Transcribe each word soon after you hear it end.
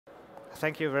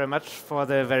thank you very much for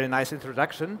the very nice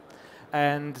introduction.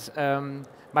 And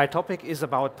my topic is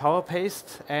about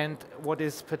PowerPaste, and what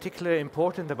is particularly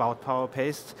important about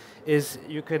PowerPaste is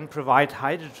you can provide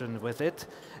hydrogen with it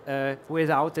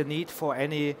without the need for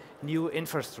any new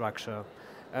infrastructure.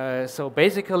 So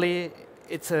basically,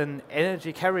 it's an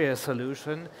energy carrier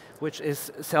solution which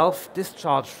is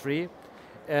self-discharge free.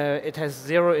 It has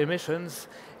zero emissions.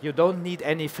 You don't need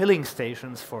any filling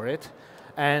stations for it.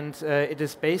 And it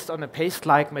is based on a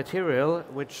paste-like material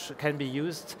which can be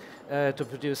used to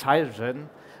produce hydrogen.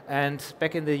 And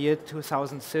back in the year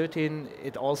 2013,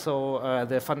 it also,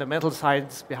 the fundamental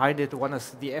science behind it won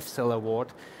us the F-Cell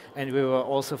Award. And we were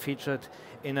also featured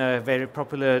in a very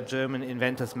popular German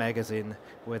inventors magazine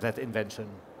with that invention.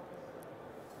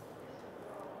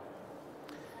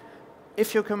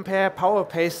 If you compare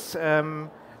PowerPaste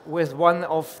with one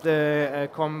of the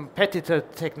competitor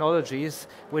technologies,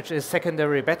 which is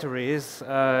secondary batteries,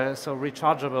 so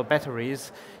rechargeable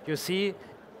batteries, you see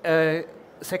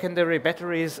secondary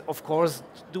batteries, of course,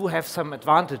 do have some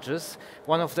advantages.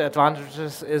 One of the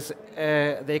advantages is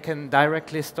they can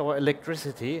directly store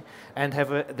electricity and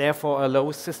have therefore a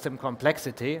low system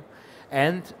complexity.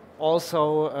 And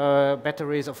also,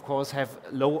 batteries, of course, have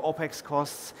low OPEX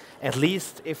costs, at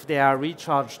least if they are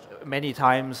recharged many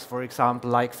times, for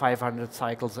example, like 500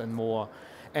 cycles and more.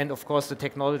 And of course, the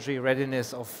technology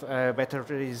readiness of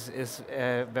batteries is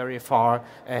very far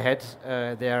ahead.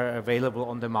 They are available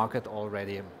on the market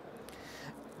already.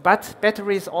 But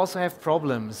batteries also have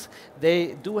problems.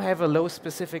 They do have a low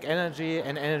specific energy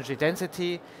and energy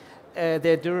density.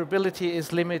 Their durability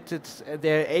is limited.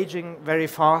 They're aging very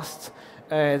fast.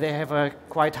 They have a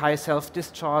quite high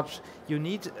self-discharge. You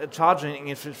need a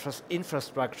charging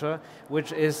infrastructure,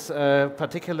 which is a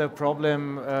particular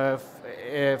problem,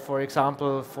 for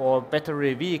example, for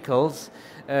battery vehicles,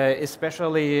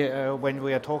 especially when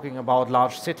we are talking about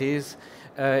large cities.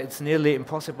 It's nearly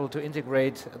impossible to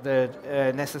integrate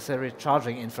the necessary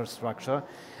charging infrastructure.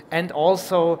 And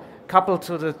also, coupled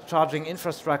to the charging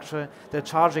infrastructure, the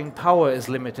charging power is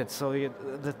limited, so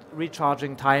the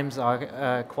recharging times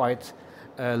are quite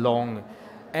long.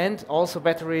 And also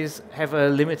batteries have a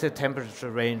limited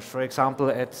temperature range. For example,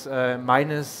 at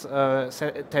minus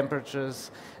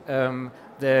temperatures,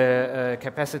 the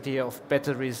capacity of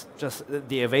batteries, just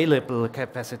the available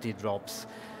capacity drops.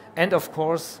 And of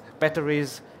course,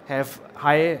 batteries have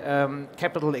high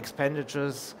capital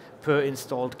expenditures per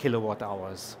installed kilowatt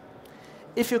hours.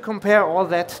 If you compare all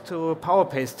that to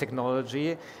PowerPaste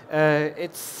technology,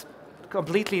 it's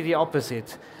completely the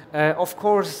opposite. Of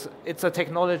course, it's a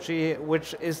technology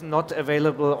which is not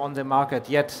available on the market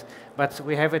yet, but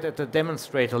we have it at the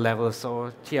demonstrator level,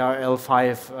 so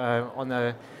TRL5 on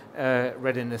a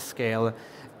readiness scale.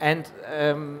 And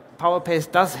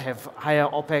PowerPaste does have higher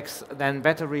OPEX than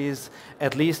batteries,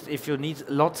 at least if you need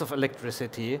lots of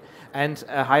electricity, and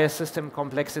a higher system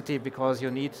complexity because you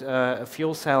need a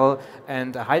fuel cell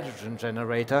and a hydrogen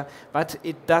generator. But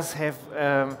it does have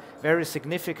very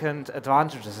significant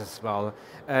advantages as well.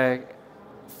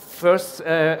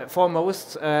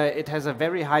 Foremost, it has a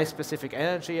very high specific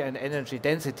energy and energy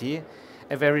density,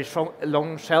 a very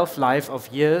long shelf life of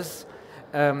years.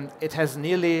 It has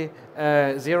nearly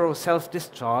zero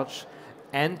self-discharge,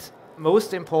 and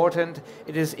most important,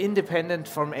 it is independent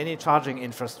from any charging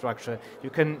infrastructure. You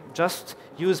can just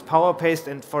use PowerPaste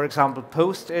and, for example,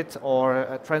 post it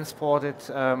or transport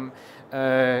it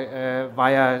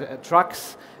via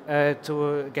trucks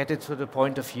to get it to the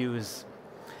point of use.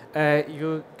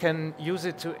 You can use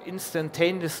it to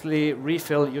instantaneously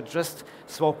refill. You just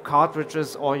swap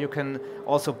cartridges, or you can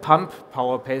also pump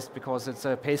PowerPaste because it's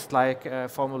a paste-like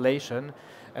formulation,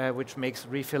 which makes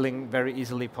refilling very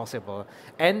easily possible.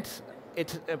 And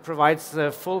it provides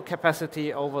the full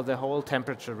capacity over the whole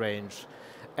temperature range.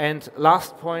 And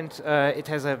last point, it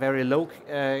has a very low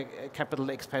capital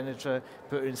expenditure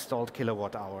per installed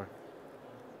kilowatt hour.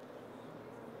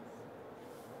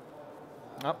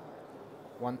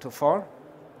 1 to 4?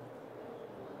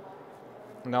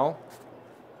 No?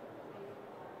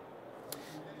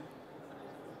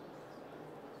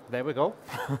 There we go.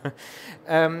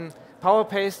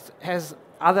 PowerPaste has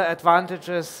other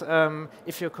advantages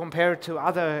if you compare it to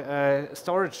other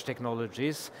storage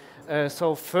technologies.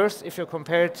 So first, if you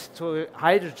compare it to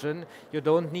hydrogen, you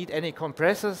don't need any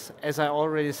compressors. As I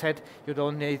already said, you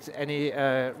don't need any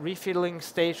refilling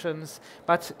stations,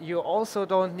 but you also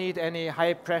don't need any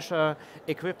high-pressure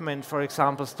equipment, for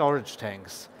example, storage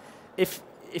tanks.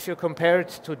 If you compare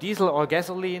it to diesel or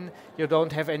gasoline, you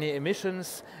don't have any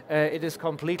emissions. It is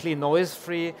completely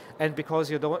noise-free, and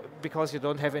because you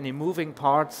don't have any moving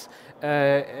parts,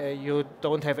 you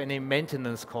don't have any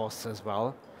maintenance costs as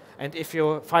well. And if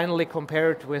you finally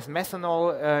compare it with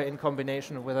methanol in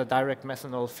combination with a direct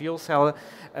methanol fuel cell,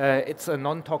 it's a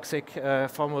non-toxic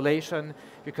formulation.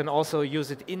 You can also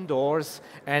use it indoors,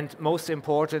 and most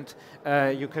important,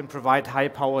 you can provide high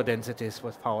power densities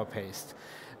with PowerPaste.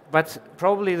 But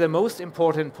probably the most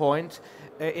important point,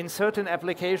 in certain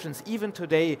applications, even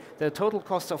today, the total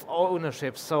cost of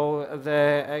ownership, so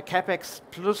the CapEx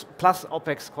plus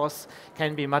OpEx costs,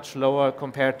 can be much lower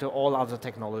compared to all other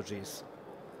technologies.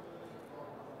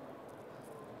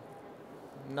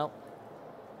 No.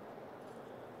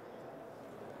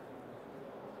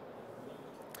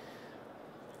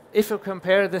 If you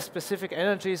compare the specific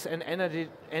energies and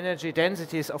energy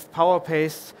densities of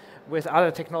PowerPaste with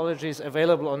other technologies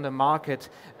available on the market,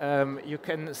 you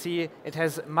can see it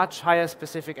has much higher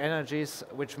specific energies,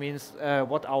 which means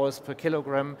watt-hours per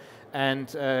kilogram,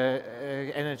 and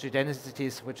energy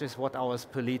densities, which is watt-hours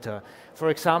per liter. For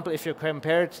example, if you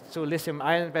compare it to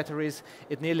lithium-ion batteries,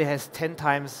 it nearly has 10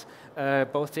 times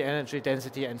both the energy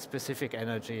density and specific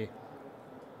energy.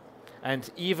 And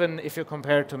even if you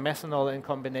compare it to methanol in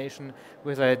combination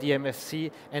with a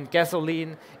DMFC and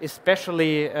gasoline,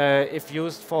 especially if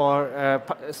used for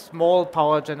small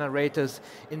power generators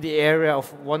in the area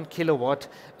of 1 kilowatt,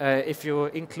 if you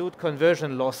include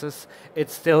conversion losses,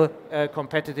 it's still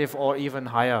competitive or even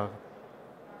higher.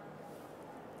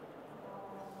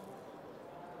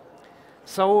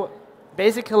 So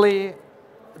basically,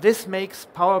 this makes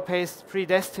PowerPaste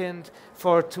predestined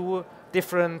for two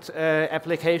different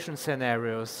application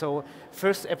scenarios. So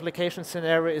first application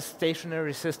scenario is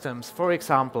stationary systems. For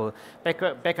example,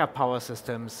 backup power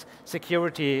systems,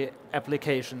 security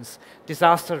applications,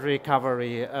 disaster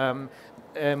recovery,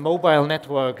 mobile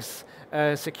networks,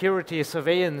 security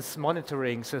surveillance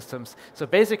monitoring systems. So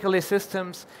basically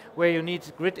systems where you need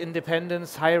grid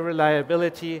independence, high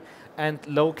reliability, and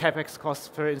low capex costs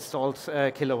per installed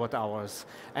kilowatt hours.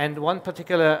 And one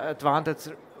particular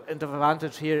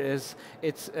advantage here is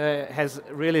it has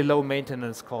really low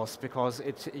maintenance costs because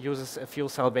it uses fuel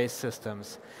cell-based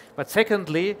systems. But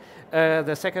secondly,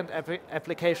 the second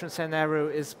application scenario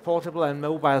is portable and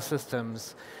mobile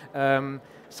systems.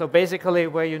 So basically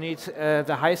where you need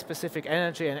the high specific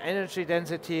energy and energy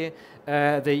density,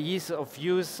 the ease of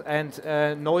use, and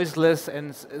noiseless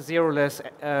and zero-less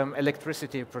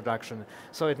electricity production.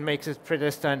 So it makes it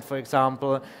predestined, for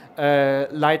example,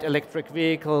 light electric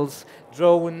vehicles,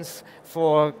 drones,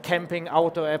 for camping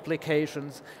outdoor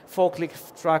applications,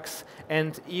 forklift trucks,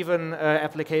 and even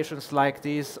applications like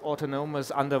these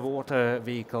autonomous underwater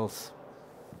vehicles.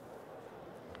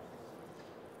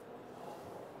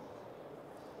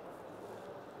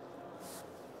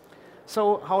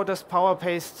 So how does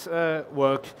PowerPaste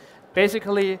work?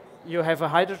 Basically, you have a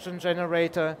hydrogen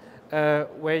generator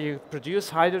where you produce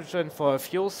hydrogen for a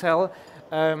fuel cell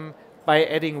by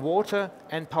adding water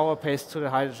and PowerPaste to the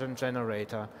hydrogen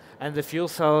generator. And the fuel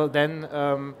cell then,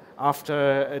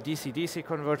 after a DC-DC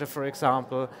converter, for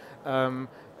example,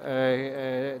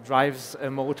 drives a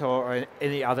motor or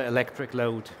any other electric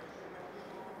load.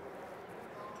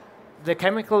 The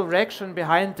chemical reaction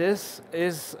behind this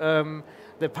is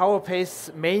the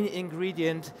PowerPaste's main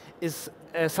ingredient is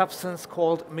a substance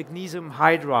called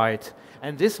magnesiumhydride.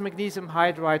 And this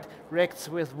magnesiumhydride reacts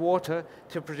with water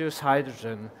to produce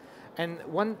hydrogen. And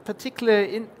one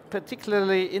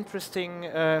particularly interesting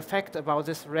fact about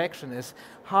this reaction is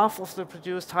half of the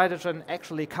produced hydrogen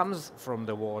actually comes from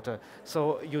the water.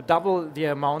 So you double the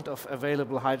amount of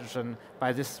available hydrogen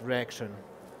by this reaction.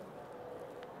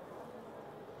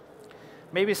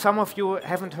 Maybe some of you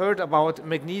haven't heard about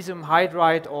magnesium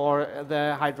hydride or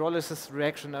the hydrolysis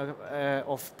reaction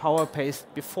of PowerPaste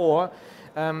before.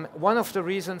 One of the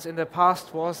reasons in the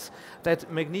past was that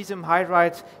magnesium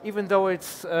hydride, even though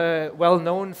it's well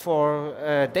known for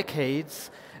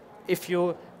decades, if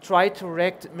you try to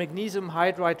react magnesium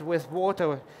hydride with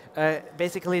water,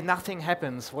 basically nothing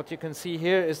happens. What you can see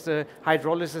here is the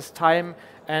hydrolysis time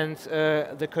and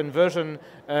the conversion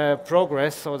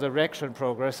progress, so the reaction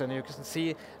progress, and you can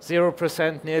see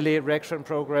 0% nearly reaction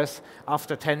progress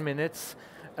after 10 minutes.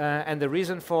 And the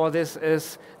reason for this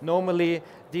is normally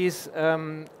these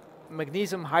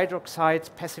magnesium hydroxide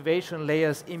passivation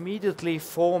layers immediately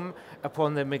form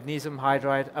upon the magnesium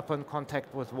hydride upon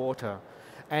contact with water.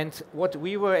 And what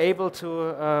we were able to,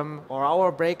 or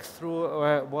our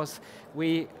breakthrough was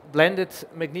we blended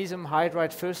magnesium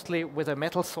hydride firstly with a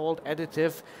metal salt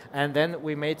additive, and then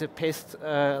we made a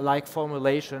paste-like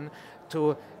formulation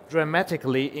to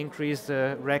dramatically increase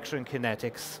the reaction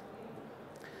kinetics.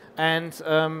 And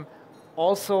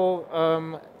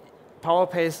also,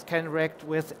 PowerPaste can react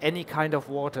with any kind of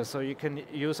water. So you can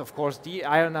use, of course,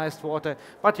 deionized water,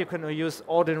 but you can use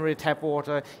ordinary tap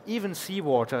water, even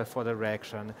seawater for the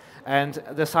reaction. And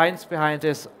the science behind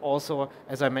this also,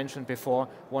 as I mentioned before,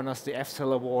 won us the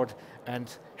EFSEL award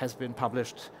and has been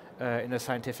published in a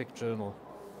scientific journal.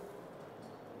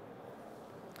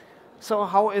 So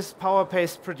how is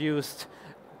PowerPaste produced?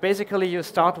 Basically, you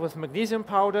start with magnesium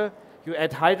powder, you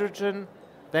add hydrogen,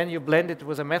 then you blend it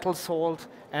with a metal salt,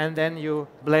 and then you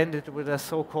blend it with a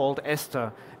so-called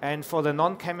ester. And for the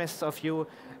non-chemists of you,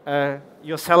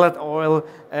 your salad oil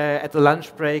at the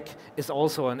lunch break is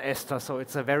also an ester, so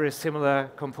it's a very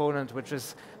similar component which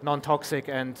is non-toxic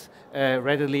and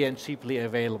readily and cheaply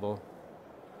available.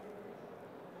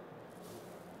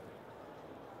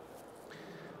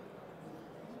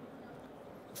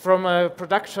 From a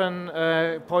production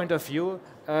point of view,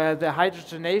 the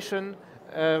hydrogenation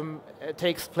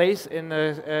takes place in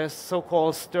a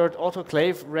so-called stirred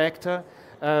autoclave reactor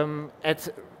at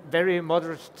very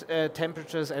moderate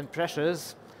temperatures and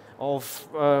pressures of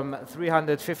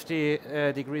 350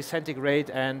 degrees centigrade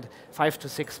and 5 to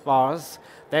 6 bars.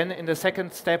 Then in the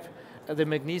second step, the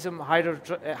magnesium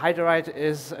hydride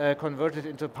is converted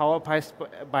into PowerPaste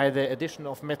by the addition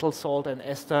of metal salt and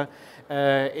ester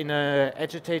in an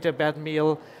agitator bed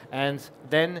meal, and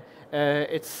then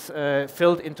it's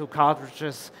filled into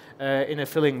cartridges in a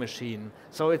filling machine.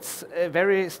 So it's a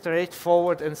very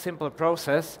straightforward and simple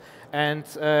process, and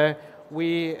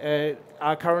we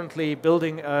are currently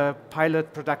building a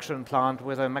pilot production plant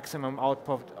with a maximum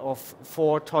output of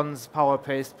 4 tons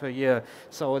PowerPaste per year.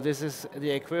 So this is the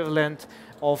equivalent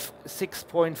of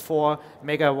 6.4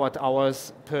 megawatt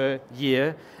hours per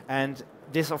year, and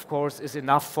this of course is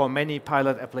enough for many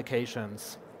pilot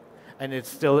applications. And it's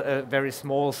still a very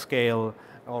small scale,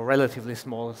 or relatively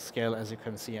small scale, as you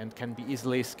can see, and can be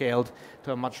easily scaled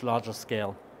to a much larger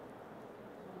scale.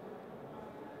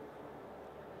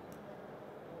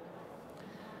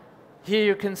 Here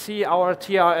you can see our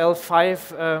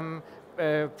TRL5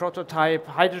 prototype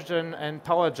hydrogen and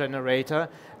power generator,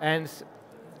 and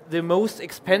the most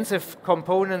expensive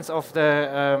components of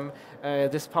the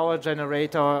this power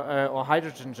generator or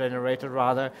hydrogen generator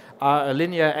rather are a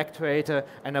linear actuator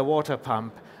and a water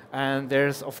pump. And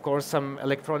there's of course some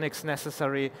electronics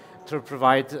necessary to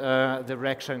provide the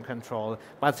reaction control.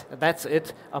 But that's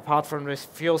it. Apart from this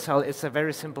fuel cell, it's a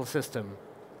very simple system.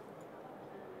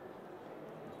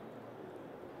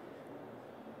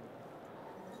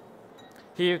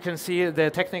 Here you can see the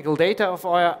technical data of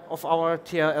our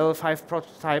TRL5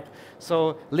 prototype.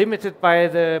 So limited by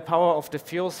the power of the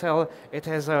fuel cell, it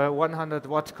has a 100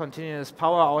 watt continuous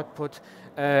power output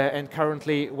and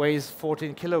currently weighs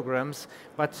 14 kilograms.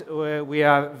 But we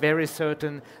are very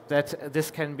certain that this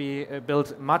can be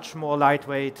built much more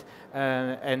lightweight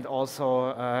and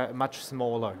also much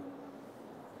smaller.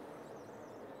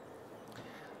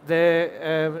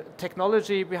 The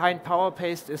technology behind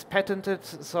PowerPaste is patented,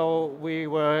 so we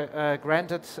were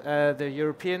granted the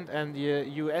European and the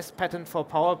US patent for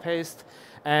PowerPaste,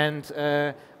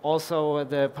 and also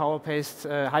the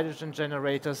PowerPaste hydrogen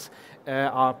generators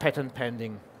are patent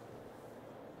pending.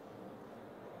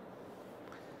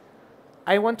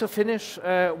 I want to finish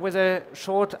with a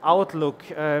short outlook,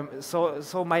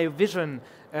 so my vision,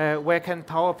 where can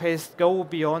PowerPaste go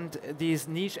beyond these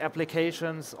niche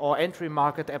applications or entry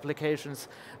market applications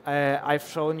I've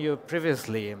shown you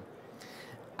previously.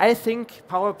 I think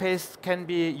PowerPaste can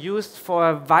be used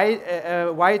for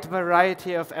a wide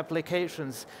variety of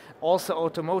applications, also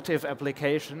automotive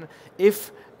application,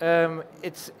 if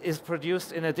it is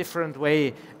produced in a different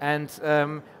way. And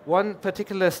one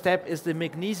particular step is the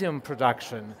magnesium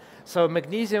production. So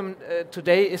magnesium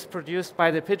today is produced by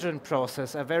the pigeon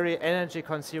process, a very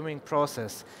energy-consuming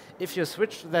process. If you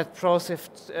switch that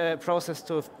process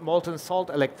to molten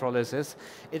salt electrolysis,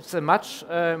 it's a much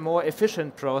more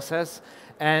efficient process,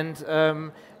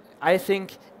 and I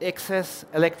think excess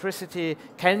electricity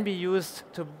can be used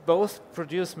to both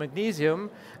produce magnesium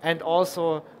and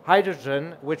also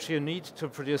hydrogen, which you need to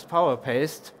produce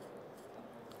PowerPaste.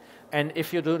 And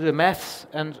if you do the maths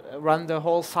and run the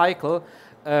whole cycle,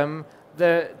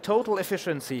 the total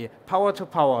efficiency, power to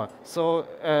power, so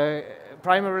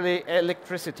primarily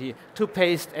electricity to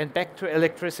paste and back to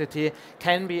electricity,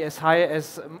 can be as high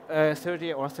as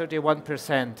 30 or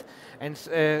 31%. And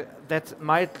that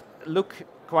might look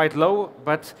quite low,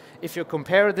 but if you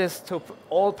compare this to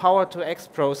all power to X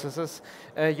processes,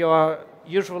 you are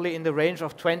usually in the range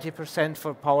of 20%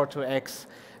 for power to X.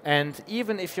 And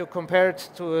even if you compare it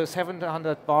to a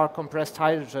 700 bar compressed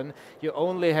hydrogen, you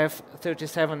only have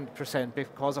 37%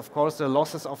 because, of course, the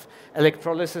losses of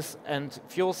electrolysis and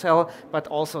fuel cell, but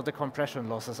also the compression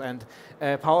losses. And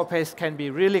PowerPaste can be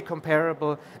really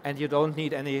comparable, and you don't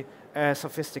need any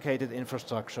sophisticated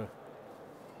infrastructure.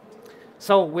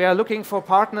 So we are looking for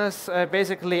partners,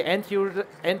 basically end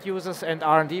users and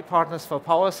R&D partners for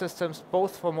power systems,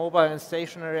 both for mobile and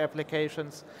stationary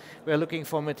applications. We are looking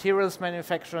for materials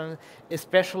manufacturing,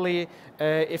 especially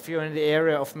if you're in the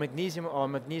area of magnesium or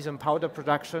magnesium powder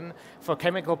production, for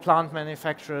chemical plant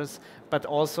manufacturers, but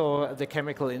also the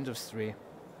chemical industry.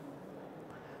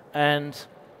 And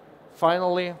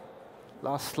finally,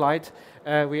 last slide,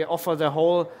 we offer the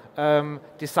whole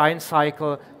design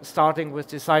cycle, starting with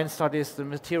design studies, the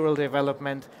material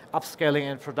development,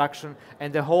 upscaling and production,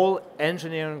 and the whole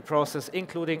engineering process,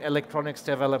 including electronics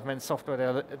development,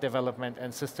 software development,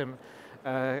 and system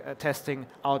testing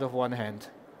out of one hand.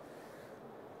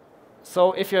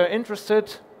 So if you're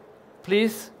interested,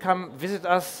 please come visit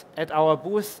us at our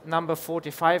booth number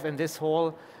 45 in this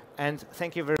hall, and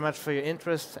thank you very much for your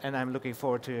interest, and I'm looking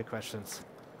forward to your questions.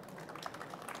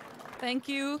 Thank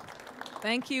you.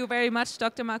 Thank you very much,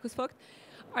 Dr. Markus Vogt.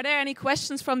 Are there any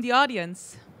questions from the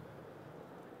audience?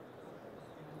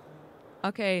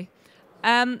 Okay.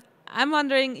 I'm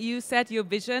wondering, you said your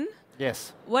vision.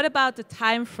 Yes. What about the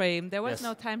time frame? There was Yes.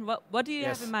 no time. What do you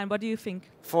have in mind? What do you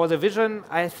think? For the vision,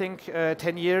 I think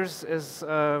 10 years is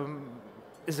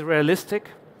realistic.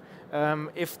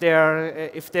 If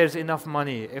there's enough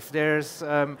money,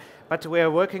 but we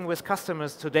are working with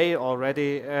customers today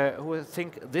already who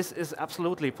think this is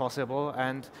absolutely possible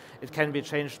and it can be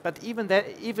changed. But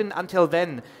even until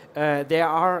then, there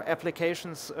are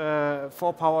applications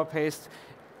for PowerPaste,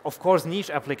 of course niche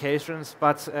applications,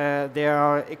 but there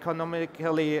are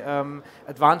economically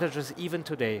advantages even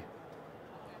today.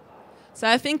 So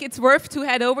I think it's worth to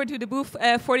head over to the booth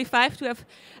 45 to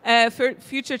have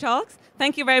future talks.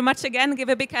 Thank you very much again. Give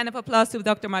a big kind of applause to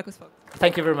Dr. Markus Vogt.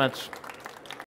 Thank you very much.